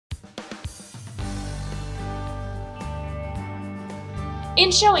In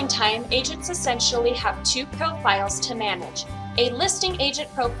ShowingTime, agents essentially have two profiles to manage, a listing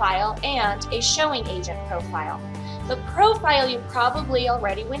agent profile and a showing agent profile. The profile you probably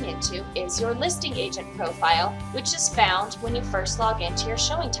already went into is your listing agent profile, which is found when you first log into your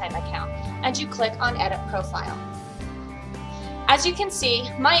ShowingTime account and you click on Edit Profile. As you can see,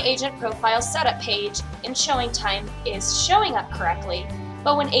 my agent profile setup page in ShowingTime is showing up correctly,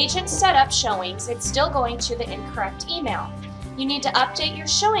 but when agents set up showings, it's still going to the incorrect email. You need to update your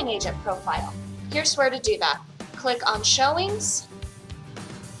showing agent profile. Here's where to do that. Click on Showings,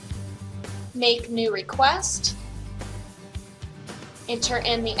 make new request, enter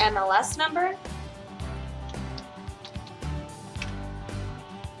in the MLS number,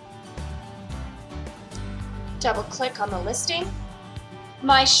 double click on the listing.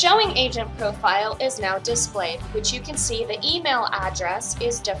 My showing agent profile is now displayed, which you can see the email address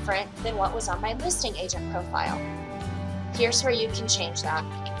is different than what was on my listing agent profile. Here's where you can change that.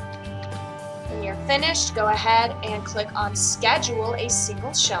 When you're finished, go ahead and click on Schedule a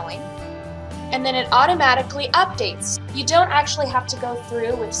Single Showing, and then it automatically updates. You don't actually have to go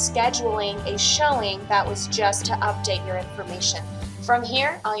through with scheduling a showing, that was just to update your information. From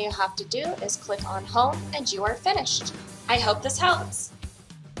here, all you have to do is click on Home and you are finished. I hope this helps.